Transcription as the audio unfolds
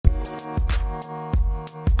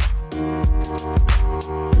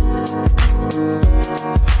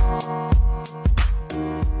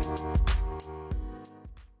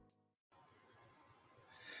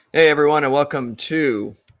Hey, everyone, and welcome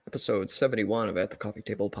to episode 71 of At the Coffee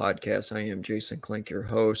Table Podcast. I am Jason Klink, your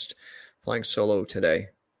host, flying solo today.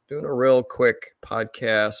 Doing a real quick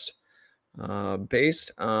podcast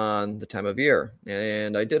based on the time of year.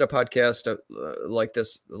 And I did a podcast like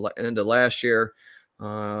this end of last year,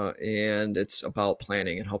 and it's about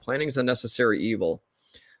planning and how planning is a necessary evil.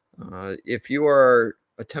 If you are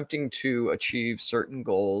attempting to achieve certain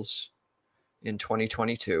goals in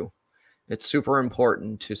 2022, it's super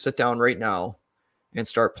important to sit down right now and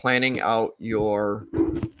start planning out your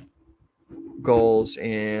goals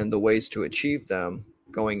and the ways to achieve them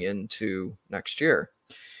going into next year.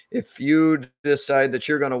 If you decide that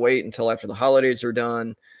you're going to wait until after the holidays are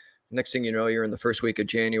done, next thing you know, you're in the first week of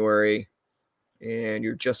January and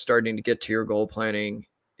you're just starting to get to your goal planning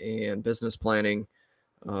and business planning,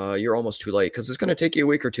 you're almost too late because it's going to take you a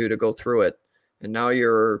week or two to go through it. And now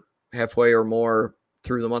you're halfway or more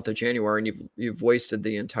through the month of January and you've wasted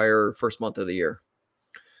the entire first month of the year.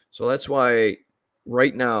 So that's why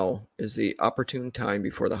right now is the opportune time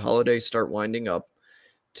before the holidays start winding up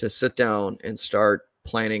to sit down and start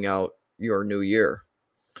planning out your new year.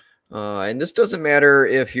 And this doesn't matter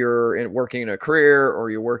if you're working in a career or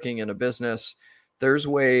you're working in a business. There's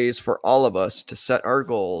ways for all of us to set our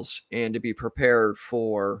goals and to be prepared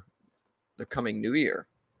for the coming new year.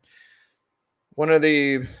 One of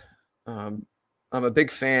the, I'm a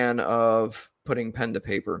big fan of putting pen to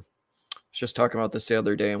paper. I was just talking about this the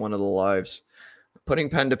other day in one of the lives. Putting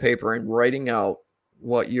pen to paper and writing out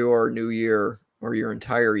what your new year or your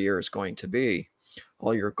entire year is going to be.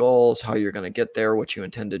 All your goals, how you're going to get there, what you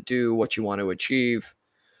intend to do, what you want to achieve.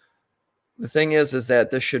 The thing is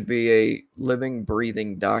that this should be a living,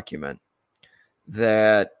 breathing document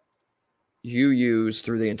that you use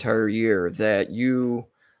through the entire year, that you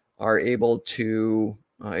are able to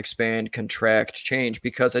expand, contract, change.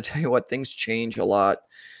 Because I tell you what, things change a lot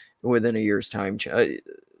within a year's time.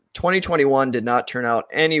 2021 did not turn out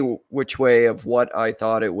any which way of what I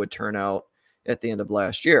thought it would turn out at the end of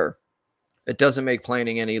last year. It doesn't make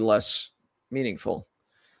planning any less meaningful.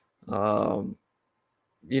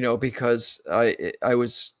 Because I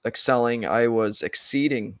was excelling, I was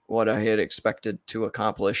exceeding what I had expected to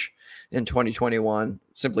accomplish in 2021,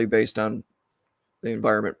 simply based on the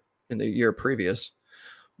environment in the year previous.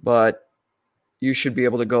 But you should be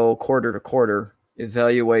able to go quarter to quarter,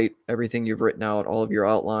 evaluate everything you've written out, all of your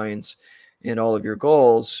outlines and all of your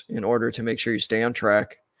goals in order to make sure you stay on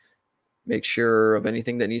track, make sure of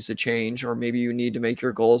anything that needs to change, or maybe you need to make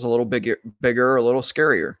your goals a little bigger, a little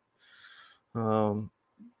scarier.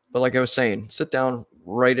 But like I was saying, sit down,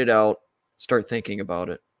 write it out, start thinking about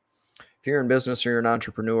it. If you're in business or you're an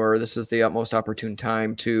entrepreneur, this is the utmost opportune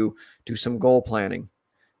time to do some goal planning.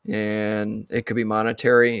 And it could be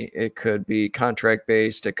monetary, it could be contract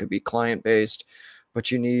based, it could be client based, but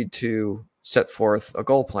you need to set forth a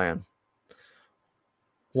goal plan.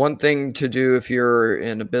 One thing to do if you're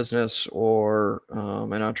in a business or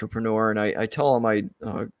an entrepreneur, and I tell all my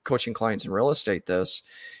coaching clients in real estate this,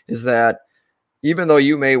 is that even though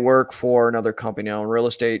you may work for another company, now in real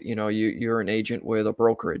estate, you're an agent with a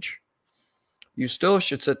brokerage, you still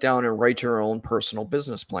should sit down and write your own personal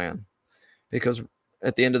business plan, because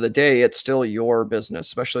at the end of the day, it's still your business,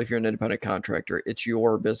 especially if you're an independent contractor. It's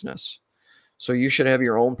your business. So you should have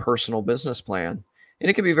your own personal business plan. And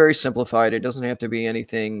it can be very simplified. It doesn't have to be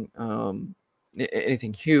anything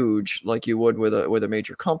huge like you would with a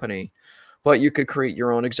major company. But you could create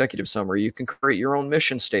your own executive summary. You can create your own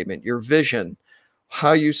mission statement, your vision,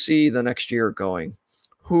 how you see the next year going.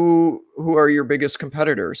 Who are your biggest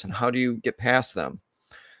competitors and how do you get past them?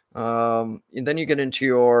 And then you get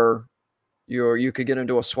into you could get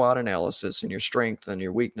into a SWOT analysis and your strength and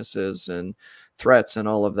your weaknesses and threats and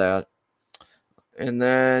all of that. And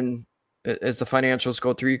then as the financials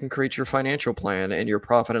go through, you can create your financial plan and your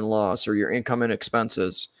profit and loss, or your income and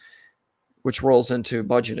expenses, which rolls into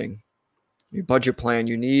budgeting. Your budget plan,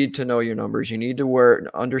 you need to know your numbers. You need to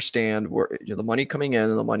understand where the money coming in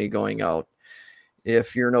and the money going out.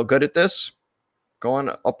 If you're no good at this, go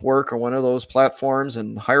on Upwork or one of those platforms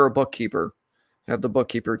and hire a bookkeeper. Have the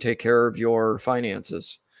bookkeeper take care of your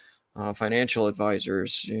finances, financial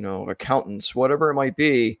advisors, accountants, whatever it might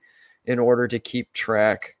be, in order to keep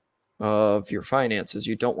track of your finances.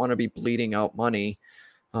 You don't want to be bleeding out money,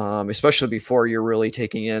 especially before you're really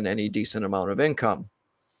taking in any decent amount of income.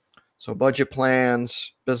 So budget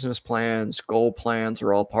plans, business plans, goal plans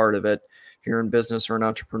are all part of it. If you're in business or an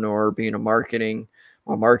entrepreneur, being a marketing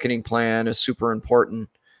plan is super important.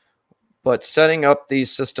 But setting up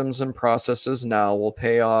these systems and processes now will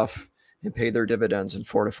pay off and pay their dividends in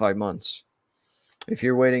 4 to 5 months. If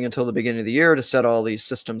you're waiting until the beginning of the year to set all these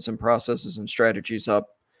systems and processes and strategies up,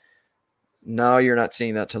 Now you're not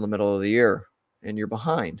seeing that till the middle of the year, and you're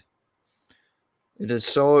behind. It is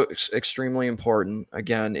so extremely important.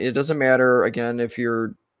 Again, it doesn't matter, again, if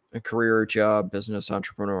you're a career, job, business,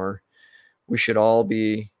 entrepreneur. We should all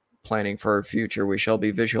be planning for our future. We shall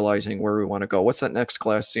be visualizing where we want to go. What's that next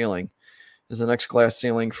glass ceiling? Is the next glass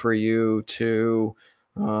ceiling for you to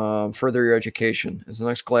further your education? Is the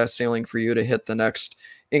next glass ceiling for you to hit the next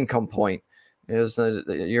income point? Is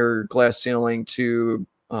your glass ceiling to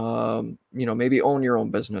maybe own your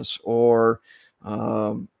own business or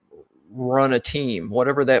run a team?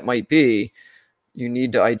 Whatever that might be, you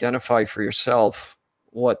need to identify for yourself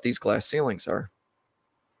what these glass ceilings are.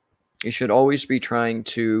 You should always be trying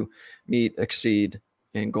to meet, exceed,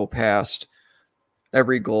 and go past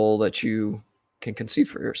every goal that you can conceive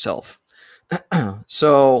for yourself.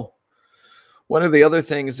 So one of the other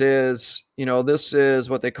things is, this is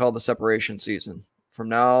what they call the separation season. From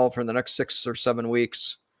now, for the next 6 or 7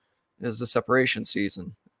 weeks is the separation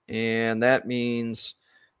season. And that means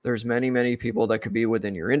there's many, many people that could be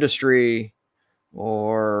within your industry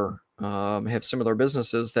or have similar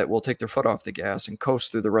businesses that will take their foot off the gas and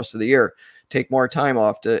coast through the rest of the year. Take more time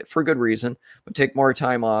off for good reason, but take more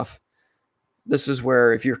time off. This is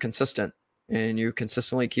where if you're consistent and you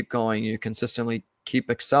consistently keep going, you consistently keep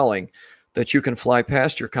excelling, that you can fly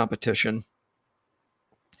past your competition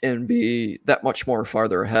and be that much more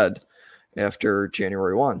farther ahead after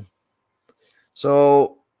January 1.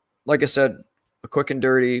 So, like I said, a quick and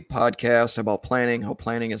dirty podcast about planning, how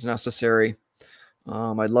planning is necessary.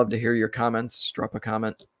 I'd love to hear your comments. Drop a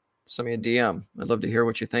comment, send me a DM. I'd love to hear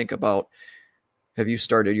what you think about, have you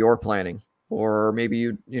started your planning? Or maybe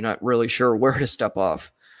you're not really sure where to step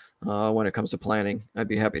off when it comes to planning. I'd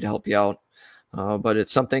be happy to help you out. But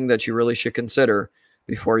it's something that you really should consider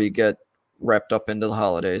before you get wrapped up into the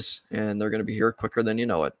holidays. And they're going to be here quicker than you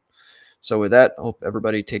know it. So with that, I hope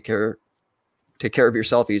everybody take care of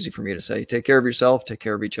yourself. Easy for me to say. Take care of yourself, take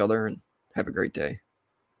care of each other, and have a great day.